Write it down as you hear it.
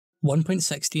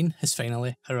1.16 has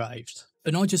finally arrived.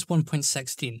 But not just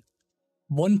 1.16.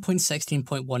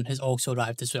 1.16.1 has also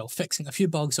arrived as well, fixing a few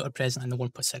bugs that are present in the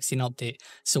 1.16 update.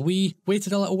 So we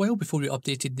waited a little while before we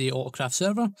updated the AutoCraft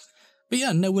server. But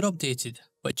yeah, now we're updated,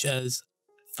 which is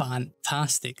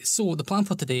fantastic. So the plan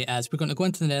for today is we're going to go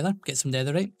into the Nether, get some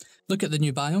netherite, look at the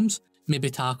new biomes, maybe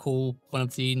tackle one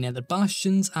of the Nether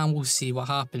bastions, and we'll see what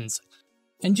happens.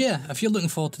 And yeah, if you're looking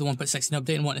forward to the 1.16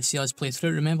 update and want to see us play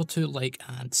through, remember to like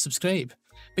and subscribe.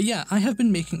 But yeah, I have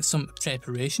been making some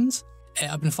preparations.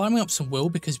 I've been farming up some wool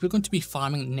because we're going to be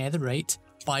farming netherite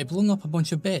by blowing up a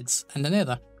bunch of beds in the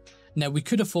Nether. Now we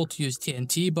could afford to use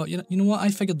TNT, but you know what, I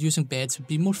figured using beds would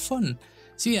be more fun.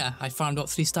 So yeah, I farmed up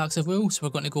 3 stacks of wool, so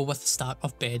we're going to go with a stack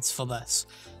of beds for this.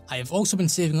 I have also been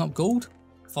saving up gold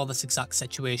for this exact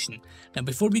situation. Now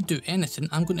before we do anything,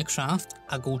 I'm going to craft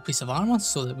a gold piece of armour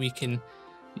so that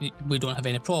we don't have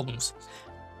any problems.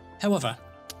 However,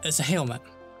 it's a helmet,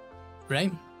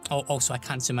 right? Oh, also I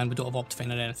can't zoom in, we don't have Optifine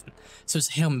or anything. So it's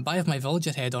a helmet, but I have my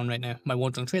villager head on right now, my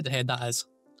wandering trader head that is.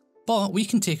 But we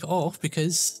can take it off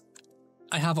because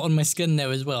I have it on my skin now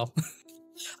as well.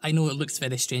 I know it looks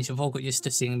very strange, you've all got used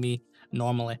to seeing me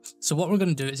normally. So what we're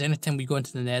going to do is anytime we go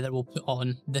into the Nether, we'll put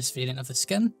on this variant of the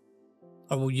skin,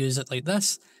 or we'll use it like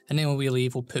this, and then when we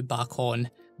leave, we'll put back on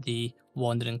the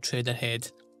wandering trader head,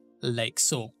 like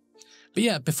so. But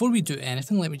yeah, before we do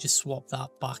anything, let me just swap that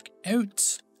back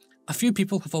out. A few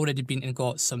people have already been and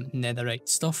got some netherite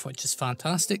stuff, which is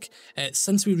fantastic.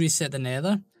 Since we reset the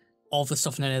Nether, all the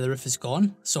stuff in the nether roof is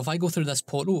gone. So if I go through this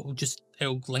portal,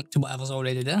 it'll link to whatever's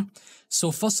already there.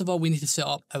 So first of all, we need to set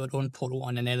up our own portal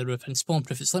on the nether roof and spawn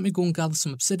proof it. So let me go and gather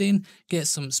some obsidian, get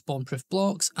some spawn proof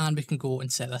blocks, and we can go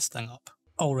and set this thing up.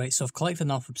 Alright, so I've collected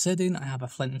enough obsidian, I have a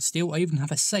flint and steel, I even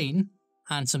have a sign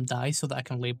and some dye so that I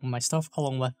can label my stuff,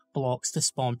 along with blocks to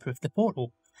spawn proof the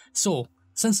portal. So,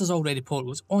 since there's already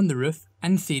portals on the roof,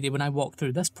 in theory when I walk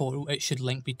through this portal it should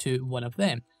link me to one of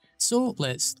them. So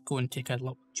let's go and take a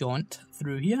little jaunt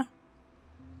through here.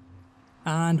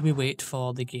 And we wait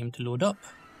for the game to load up.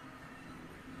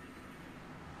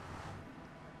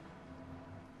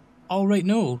 Alright,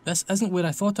 no, this isn't where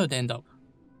I thought I'd end up.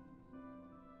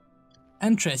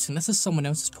 Interesting, this is someone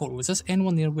else's portal. Is this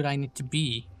anyone there where I need to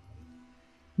be?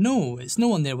 No, it's no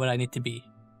one there where I need to be.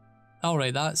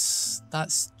 Alright, that's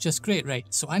just great, right.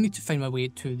 So I need to find my way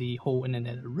to the hole in the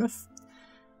nether roof.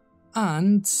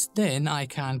 And then I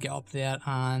can get up there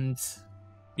and,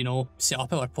 you know, set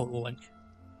up our portal link.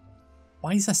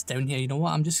 Why is this down here? You know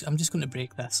what, I'm just going to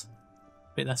break this.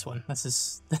 Break this one. This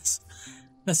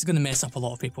is going to mess up a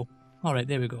lot of people. Alright,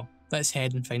 there we go. Let's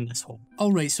head and find this hole.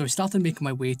 Alright, so I started making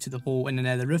my way to the hole in the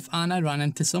nether roof and I ran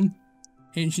into some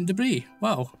ancient debris.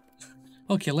 Wow.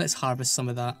 Okay, let's harvest some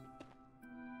of that.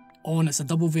 Oh, and it's a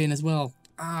double vein as well.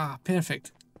 Ah,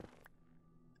 perfect.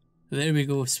 There we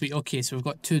go, sweet. Okay, so we've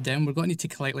got 2 down. We're going to need to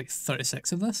collect like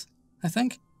 36 of this, I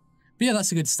think. But yeah,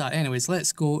 that's a good start. Anyways,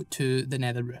 let's go to the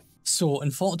nether roof. So,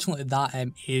 unfortunately, that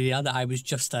area that I was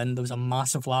just in, there was a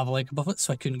massive lava lake above it,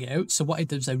 so I couldn't get out. So what I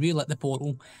did was I relit the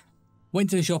portal,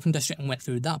 went to the shopping district and went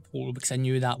through that portal because I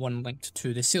knew that one linked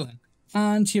to the ceiling.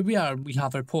 And here we are, we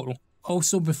have our portal.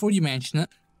 Also, before you mention it,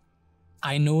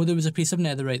 I know there was a piece of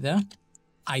netherite there.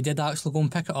 I did actually go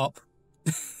and pick it up.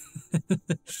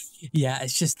 Yeah,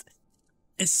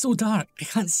 it's so dark, I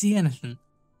can't see anything.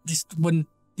 Just when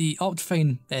the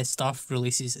Optifine stuff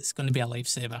releases, it's going to be a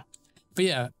lifesaver. But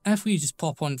yeah, if we just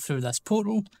pop on through this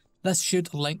portal, this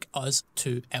should link us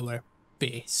to our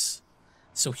base.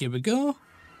 So here we go.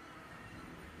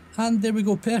 And there we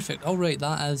go, perfect. Alright,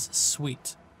 that is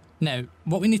sweet. Now,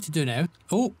 what we need to do now...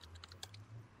 Oh!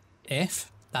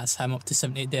 F. That's him up to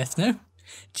 78 death now.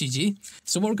 GG.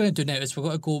 So what we're going to do now is we're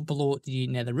going to go below the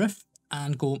nether roof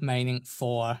and go mining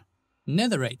for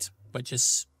netherite, which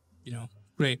is, you know,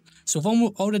 great. So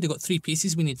we've already got 3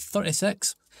 pieces, we need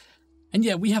 36. And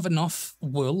yeah, we have enough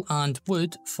wool and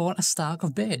wood for a stack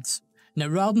of beds. Now,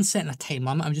 rather than setting a time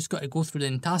limit, I'm just going to go through the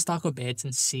entire stack of beds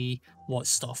and see what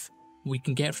stuff we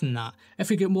can get from that. If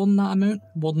we get more than that amount,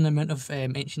 more than the amount of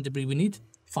ancient debris we need,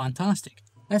 fantastic.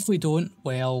 If we don't,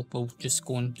 well, we'll just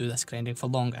go and do this grinding for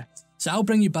longer. So I'll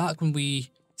bring you back when we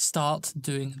start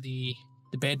doing the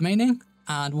bed mining,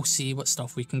 and we'll see what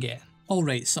stuff we can get.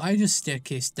 Alright, so I just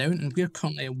staircased down, and we're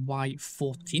currently at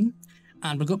Y14,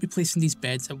 and we're going to be placing these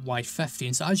beds at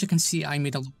Y15. So as you can see, I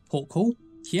made a poke hole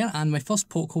here, and my first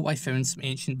poke hole I found some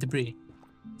ancient debris.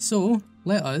 So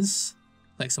let us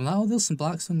collect some of that. Oh, there's some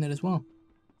blackstone there as well.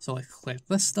 So let's collect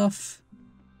this stuff.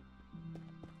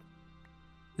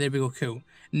 There we go, cool.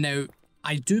 Now,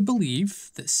 I do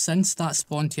believe that since that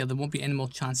spawned here, there won't be any more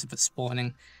chance of it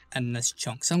spawning in this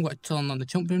chunk. So I'm going to turn on the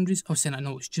chunk boundaries. Oh, saying I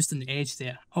know it's just on the edge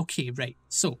there. Okay, right.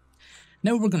 So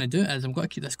now what we're going to do is I'm going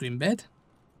to keep this green bed.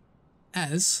 We're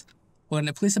going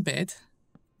to place a bed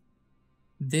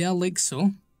there like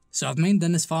so. So I've mined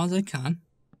in as far as I can.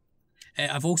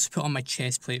 I've also put on my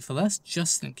chest plate for this,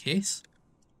 just in case.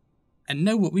 And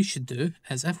now what we should do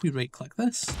is if we right click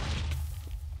this,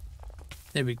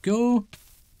 there we go,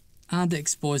 and it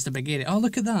exposed the big area. Oh,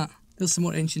 look at that. There's some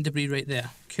more ancient debris right there.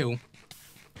 Cool.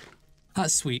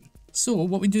 That's sweet. So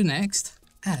what we do next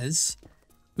is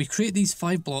we create these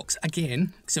 5 blocks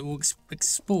again, because it will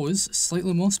expose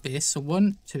slightly more space. So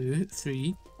 1, 2,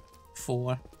 3,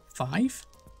 4, 5.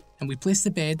 And we place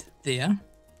the bed there.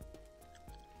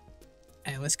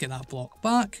 Let's get that block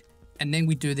back. And then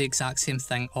we do the exact same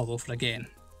thing all over again.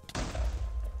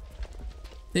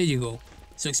 There you go.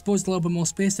 So exposed a little bit more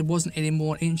space. There wasn't any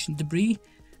more ancient debris.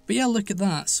 But yeah, look at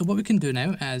that. So what we can do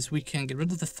now is we can get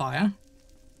rid of the fire.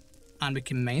 And we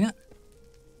can mine it.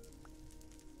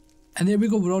 And there we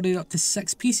go, we're already up to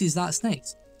 6 pieces, that's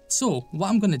nice. So what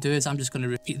I'm going to do is I'm just going to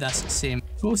repeat this same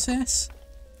process.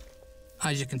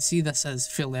 As you can see, this is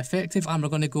fairly effective, and we're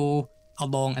going to go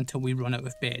along until we run out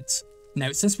of beds.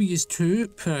 Now, since we use 2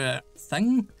 per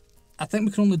thing, I think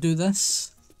we can only do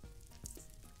this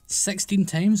 16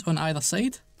 times on either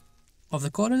side of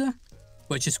the corridor,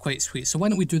 which is quite sweet. So why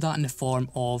don't we do that in the form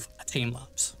of a time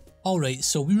lapse? Alright,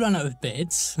 so we ran out of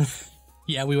beds.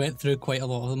 Yeah, we went through quite a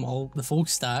lot of them, all the full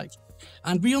stack,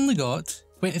 and we only got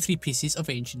 23 pieces of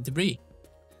ancient debris.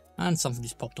 And something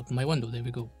just popped up in my window, there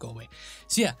we go, go away.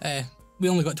 So yeah, we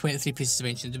only got 23 pieces of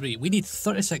ancient debris. We need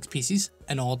 36 pieces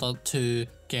in order to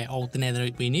get all the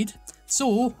netherite we need.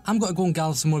 So I'm going to go and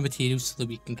gather some more materials so that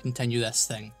we can continue this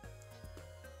thing.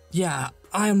 Yeah,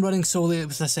 I am running so late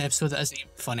with this episode that isn't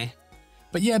even funny.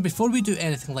 But yeah, before we do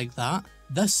anything like that,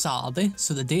 this Saturday,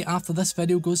 so the day after this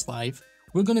video goes live,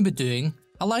 we're going to be doing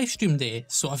a live stream day.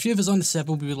 So a few of us on the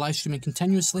server will be live streaming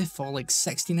continuously for like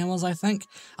 16 hours, I think.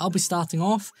 I'll be starting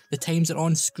off. The times are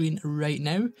on screen right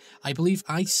now. I believe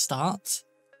I start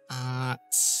at,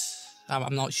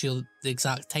 I'm not sure the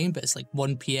exact time, but it's like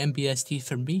 1 PM BST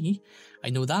for me. I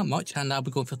know that much, and I'll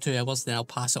be going for 2 hours, then I'll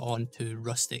pass it on to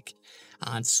Rustic,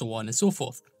 and so on and so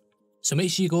forth. So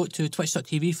make sure you go to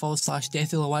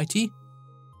twitch.tv/DeathDealerYT,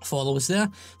 follow us there,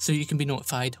 so you can be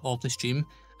notified of the stream,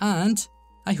 and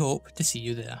I hope to see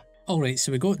you there. Alright,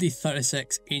 so we got the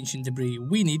 36 ancient debris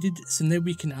we needed, so now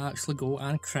we can actually go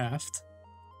and craft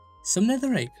some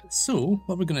netherite. So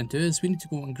what we're going to do is we need to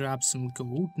go and grab some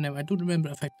gold. Now I don't remember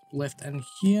if I left in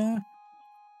here.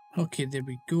 Okay, there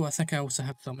we go. I think I also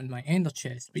have some in my ender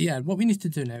chest. But yeah, what we need to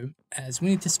do now is we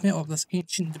need to smelt up this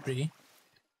ancient debris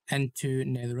into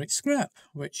netherite scrap,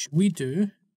 which we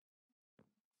do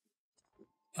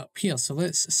up here. So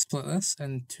let's split this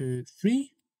into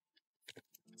 3.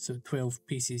 So 12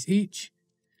 pieces each,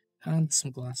 and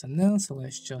some glass in there, so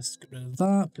let's just get rid of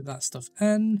that, put that stuff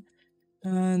in,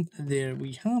 and there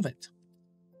we have it.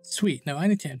 Sweet, now I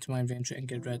need to empty my inventory and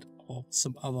get rid of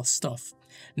some other stuff.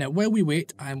 Now while we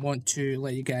wait, I want to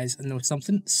let you guys know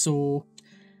something. So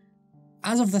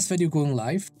as of this video going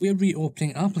live, we're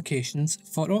reopening applications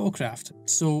for AutoCraft.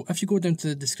 So if you go down to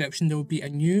the description, there will be a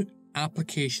new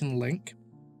application link.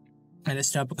 And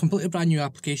it's a completely brand new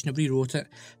application. I rewrote it,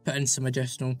 put in some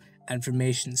additional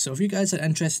information. So if you guys are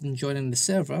interested in joining the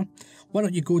server, why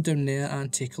don't you go down there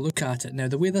and take a look at it. Now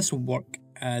the way this will work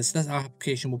is this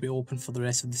application will be open for the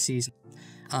rest of the season.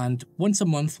 And once a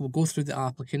month we'll go through the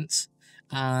applicants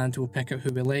and we'll pick out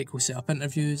who we like, we'll set up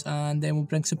interviews, and then we'll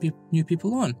bring some new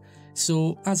people on.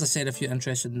 So as I said, if you're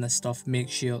interested in this stuff, make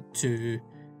sure to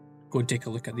go and take a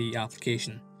look at the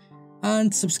application.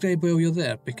 And subscribe while you're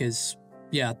there, because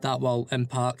yeah, that will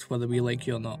impact whether we like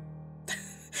you or not.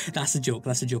 That's a joke,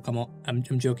 I'm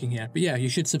joking here. But yeah, you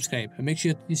should subscribe, and make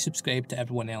sure you subscribe to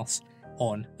everyone else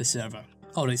on the server.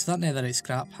 Alright, so that netherite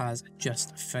scrap has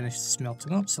just finished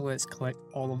smelting up, so let's collect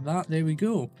all of that, there we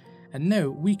go. And now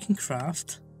we can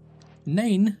craft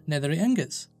 9 netherite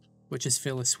ingots, which is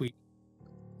fairly sweet.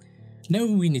 Now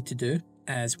what we need to do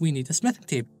is we need a smithing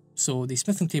table. So the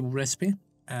smithing table recipe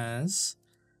is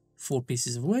 4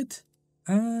 pieces of wood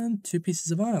and 2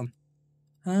 pieces of iron.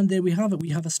 And there we have it, we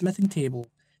have a smithing table.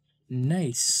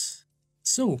 Nice.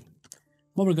 So,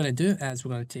 what we're going to do is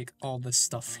we're going to take all this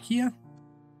stuff here,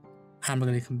 and we're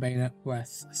going to combine it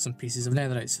with some pieces of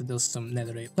netherite. So there's some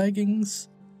netherite leggings,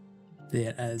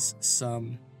 there is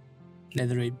some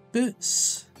netherite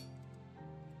boots.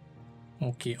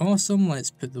 Okay, awesome, let's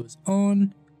put those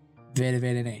on. Very,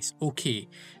 very nice. Okay,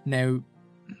 now,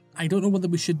 I don't know whether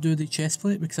we should do the chest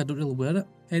plate because I don't really wear it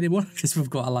anymore because we've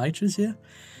got elytras here.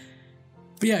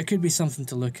 But yeah, it could be something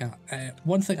to look at.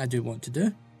 One thing I do want to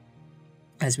do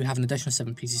as we have an additional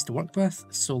 7 pieces to work with.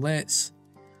 So let's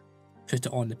put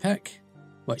it on the pick,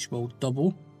 which will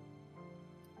double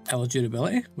our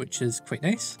durability, which is quite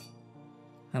nice.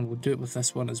 And we'll do it with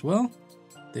this one as well.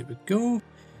 There we go.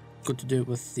 Got to do it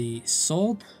with the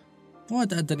sword. Oh, I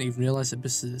didn't even realise it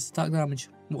boosted attack damage.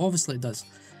 Well, obviously it does.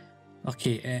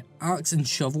 Okay, axe and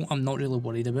shovel I'm not really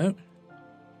worried about.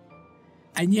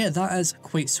 And yeah, that is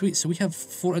quite sweet. So we have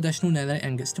 4 additional netherite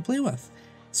ingots to play with.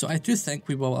 So I do think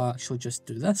we will actually just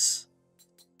do this.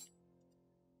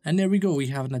 And there we go, we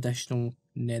have an additional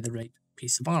netherite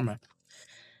piece of armour.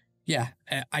 Yeah,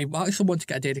 I actually want to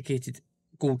get a dedicated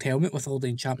gold helmet with all the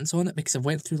enchantments on it, because I've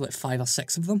went through like 5 or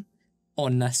 6 of them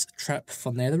on this trip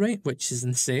for netherite, which is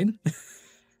insane.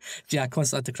 Yeah, I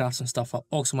constantly had to craft some stuff up.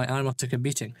 Also, my armour took a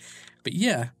beating. But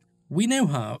yeah, we now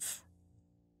have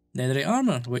netherite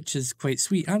armour, which is quite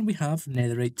sweet, and we have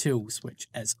netherite tools, which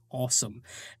is awesome.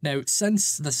 Now,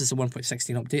 since this is a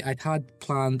 1.16 update, I'd had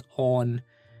planned on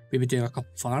maybe doing a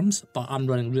couple farms, but I'm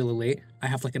running really late. I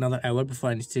have like another hour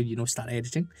before I need to, you know, start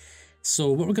editing.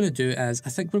 So what we're going to do is, I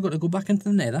think we're going to go back into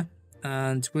the nether,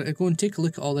 and we're going to go and take a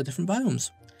look at all the different biomes.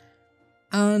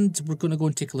 And we're going to go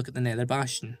and take a look at the nether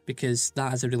bastion, because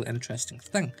that is a really interesting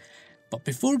thing. But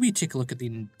before we take a look at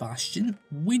the bastion,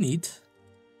 we need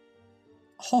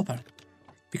a hopper.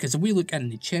 Because if we look in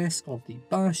the chest of the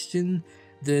bastion,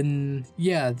 then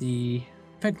yeah, the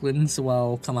piglins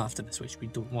will come after us, which we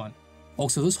don't want.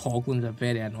 Also, those hoglins are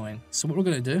very annoying. So what we're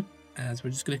going to do is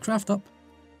we're just going to craft up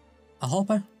a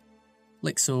hopper,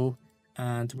 like so,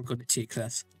 and we're going to take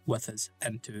this with us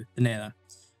into the nether.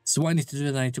 So what I need to do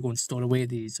is I need to go and store away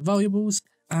these valuables,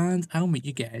 and I'll meet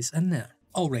you guys in there.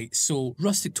 Alright, so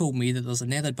Rustic told me that there's a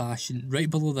nether bastion right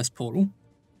below this portal.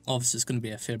 Obviously it's going to be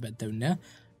a fair bit down there,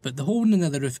 but the hole in the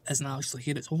nether roof isn't actually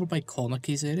here, it's over by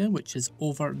Cornerkeys area, which is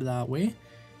over that way.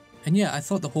 And yeah, I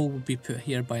thought the hole would be put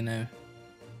here by now.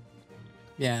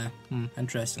 Yeah,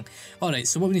 interesting. Alright,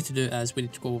 so what we need to do is we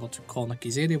need to go over to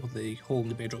Cornerkeys area where the hole in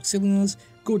the bedrock ceiling is,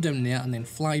 go down there and then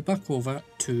fly back over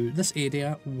to this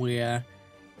area where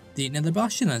the nether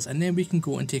bastion is, and then we can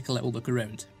go and take a little look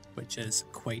around, which is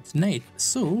quite nice.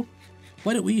 So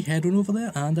why don't we head on over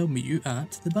there and I'll meet you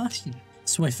at the bastion.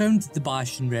 So I found the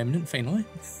bastion remnant finally.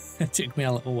 It took me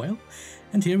a little while,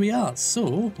 and here we are.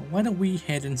 So why don't we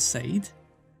head inside?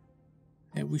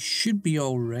 We should be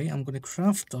alright. I'm going to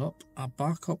craft up a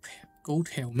backup gold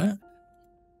helmet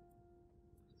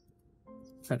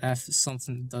for if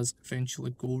something does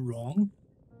eventually go wrong.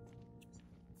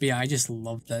 But yeah, I just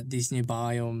love that these new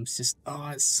biomes. Just, oh,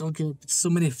 it's so good. So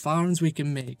many farms we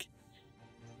can make.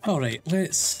 Alright,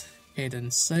 let's head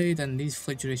inside, and these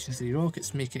fluctuations of the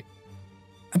rockets make it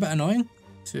a bit annoying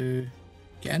to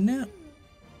get in there.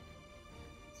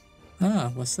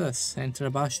 Ah, what's this? Enter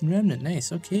a bastion remnant.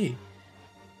 Nice, okay.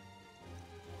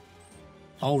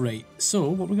 Alright, so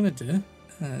what we're going to do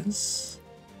is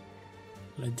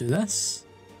we're going to do this,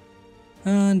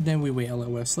 and then we wait a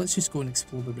little while. So let's just go and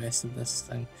explore the rest of this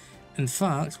thing. In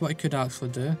fact, what I could actually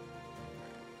do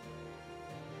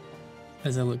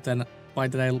is I looked in it. Why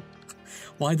did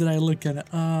I look in it?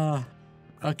 Ah,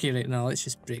 okay, right now let's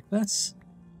just break this.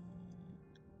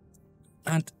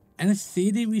 And in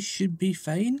theory we should be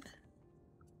fine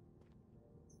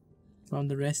from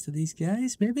the rest of these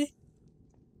guys, maybe?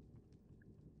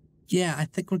 Yeah, I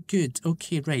think we're good.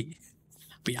 Okay, right.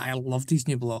 But yeah, I love these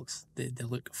new blocks. They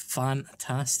look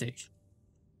fantastic.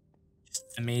 Just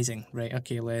amazing. Right,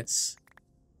 okay, let's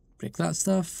break that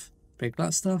stuff. Break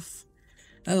that stuff.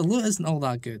 Now, the loot isn't all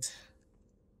that good.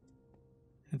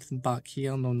 Anything back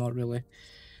here? No, not really.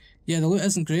 Yeah, the loot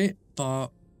isn't great, but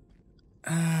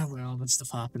well, that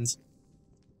stuff happens.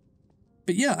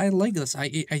 But yeah, I like this.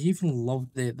 I even love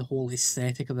the whole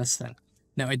aesthetic of this thing.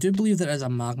 Now, I do believe there is a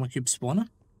magma cube spawner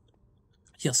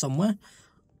here somewhere,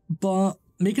 but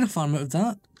making a farm out of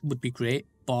that would be great.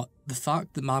 But the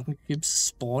fact that magma cubes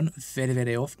spawn very,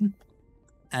 very often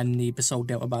in the Basalt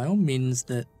Delta biome means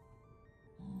that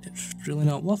it's really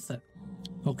not worth it.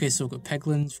 Okay, so we've got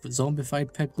piglins, we've got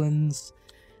zombified piglins.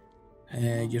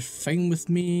 You're fine with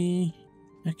me.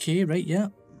 Okay, right, yeah.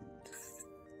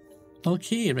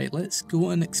 Okay, right, let's go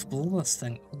and explore this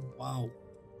thing. Oh, wow.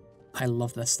 I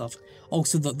love this stuff.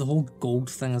 Also, the whole gold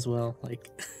thing as well, like,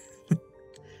 it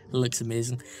looks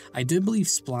amazing. I do believe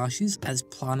Splashes is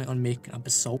planning on making a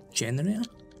basalt generator,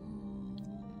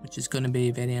 which is going to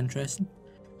be very interesting.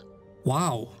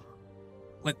 Wow.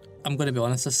 Like, I'm going to be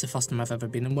honest, this is the first time I've ever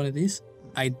been in one of these.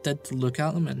 I did look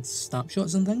at them in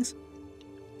snapshots and things.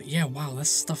 But yeah, wow, this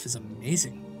stuff is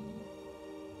amazing.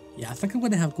 Yeah, I think I'm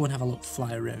going to go and have a little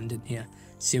fly around in here,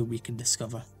 see what we can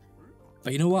discover.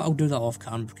 But you know what, I'll do that off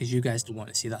camera because you guys don't want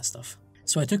to see that stuff.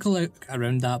 So I took a look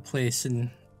around that place,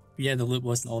 and yeah, the loot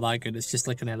wasn't all that good. It's just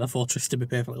like another fortress, to be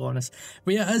perfectly honest.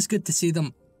 But yeah, it is good to see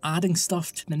them adding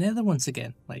stuff to the Nether once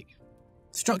again. Like,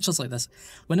 structures like this.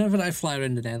 Whenever I fly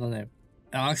around the Nether now, it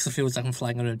actually feels like I'm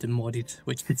flying around in modded,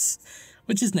 which is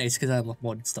nice because I love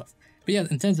modded stuff. But yeah,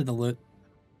 in terms of the loot,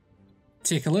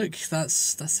 take a look.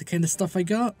 That's the kind of stuff I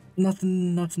got.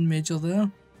 Nothing major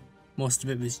there. Most of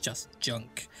it was just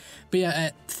junk. But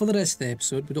yeah, for the rest of the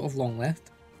episode, we don't have long left.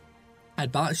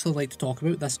 I'd actually like to talk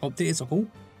about this update as a whole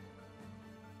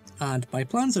and my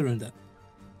plans around it.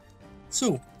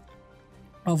 So,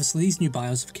 obviously these new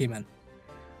biomes have came in,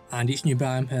 and each new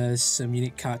biome has some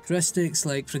unique characteristics.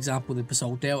 Like, for example, the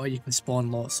Basalt Delta, you can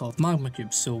spawn lots of magma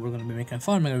cubes, so we're going to be making a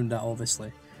farm around that,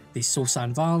 obviously. The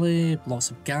Soulsand Valley,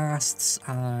 lots of ghasts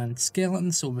and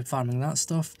skeletons, so we'll be farming that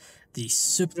stuff. The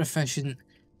super efficient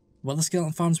wither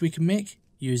skeleton farms we can make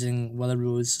using wither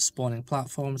rows spawning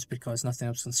platforms, because nothing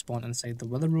else can spawn inside the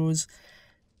wither rows.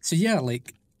 So yeah,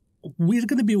 like, we're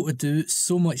going to be able to do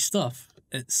so much stuff.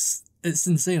 It's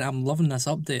insane. I'm loving this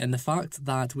update, and the fact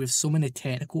that we have so many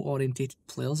technical orientated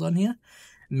players on here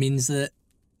means that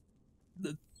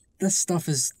this stuff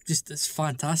is just, it's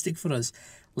fantastic for us.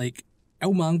 Like,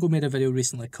 El Mango made a video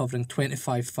recently covering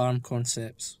 25 farm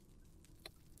concepts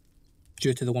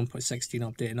due to the 1.16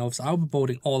 update, and obviously I'll be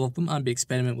building all of them and be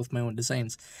experimenting with my own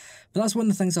designs. But that's one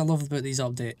of the things I love about these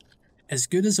updates. As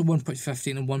good as the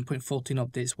 1.15 and 1.14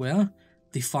 updates were,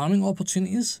 the farming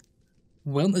opportunities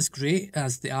weren't as great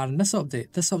as they are in this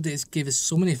update. This update has gave us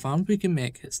so many farms we can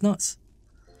make. It's nuts.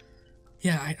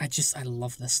 Yeah, I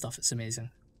love this stuff. It's amazing.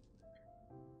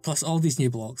 Plus all these new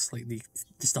blocks, like the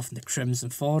stuff in the Crimson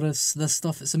Forest, this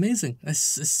stuff, it's amazing. It's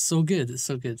so good. It's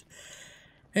so good.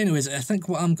 Anyways, I think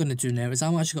what I'm going to do now is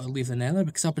I'm actually got to leave the Nether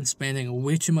because I've been spending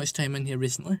way too much time in here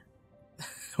recently,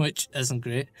 which isn't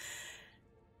great.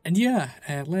 And yeah,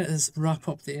 let us wrap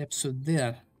up the episode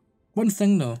there. One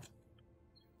thing though,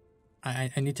 I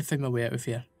need to find my way out of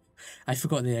here. I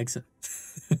forgot the exit.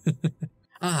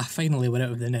 Finally we're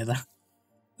out of the Nether.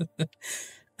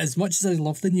 As much as I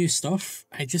love the new stuff,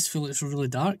 I just feel it's really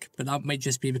dark, but that might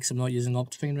just be because I'm not using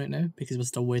Optifine right now, because we're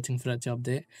still waiting for it to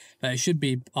update. But it should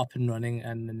be up and running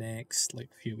in the next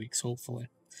few weeks, hopefully.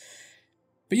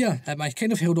 But yeah, I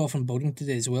kind of held off on building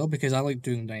today as well, because I like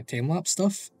doing my time-lapse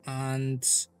stuff, and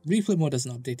replay mode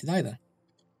isn't updated either,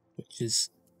 which is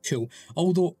cool.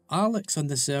 Although Alex on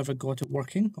the server got it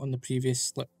working on the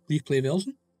previous replay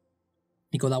version.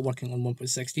 He got that working on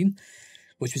 1.16.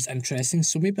 which was interesting,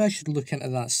 so maybe I should look into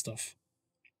that stuff.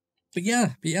 But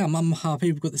yeah, I'm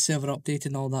happy we've got the server updated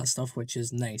and all that stuff, which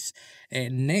is nice.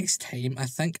 Next time, I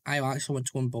think I actually want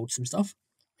to go and build some stuff.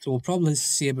 So we'll probably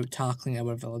see about tackling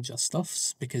our villager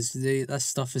stuffs, because this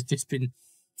stuff has just been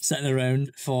sitting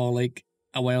around for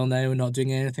a while now and not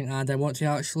doing anything, and I want to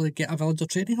actually get a villager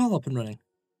trading hall up and running,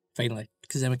 finally,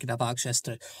 because then we can have access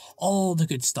to all the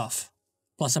good stuff.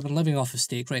 Plus, I've been living off of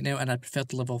steak right now, and I prefer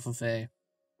to live off of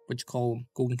what you call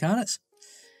golden carrots.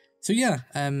 So yeah,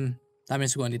 that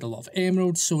means we're going to need a lot of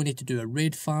emeralds, so we need to do a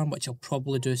raid farm, which I'll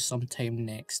probably do sometime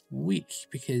next week,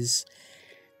 because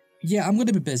yeah, I'm going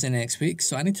to be busy next week,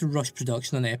 so I need to rush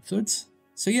production on the episodes.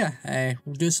 So yeah,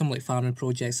 we'll do some farming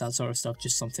projects, that sort of stuff,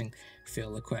 just something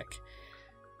fairly quick.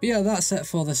 But yeah, that's it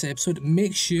for this episode.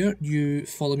 Make sure you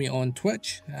follow me on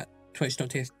Twitch at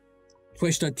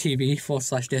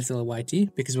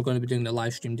twitch.tv/DeathDealerYT, because we're going to be doing the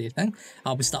live stream day thing.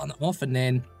 I'll be starting it off, and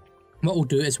then what we'll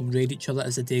do is we'll raid each other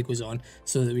as the day goes on,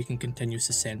 so that we can continue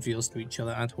to send viewers to each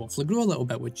other and hopefully grow a little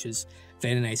bit, which is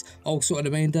very nice. Also a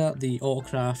reminder, the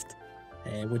AutoCraft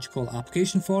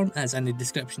application form is in the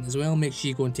description as well. Make sure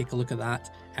you go and take a look at that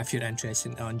if you're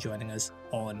interested in joining us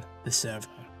on the server.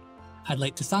 I'd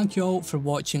like to thank you all for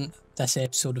watching this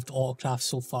episode of the AutoCraft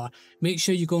so far. Make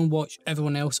sure you go and watch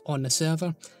everyone else on the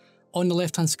server. On the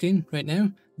left hand screen right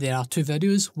now, there are two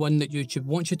videos, one that YouTube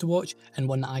wants you to watch and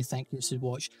one that I think you should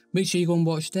watch. Make sure you go and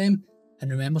watch them, and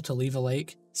remember to leave a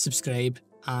like, subscribe,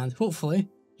 and hopefully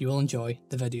you will enjoy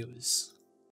the videos.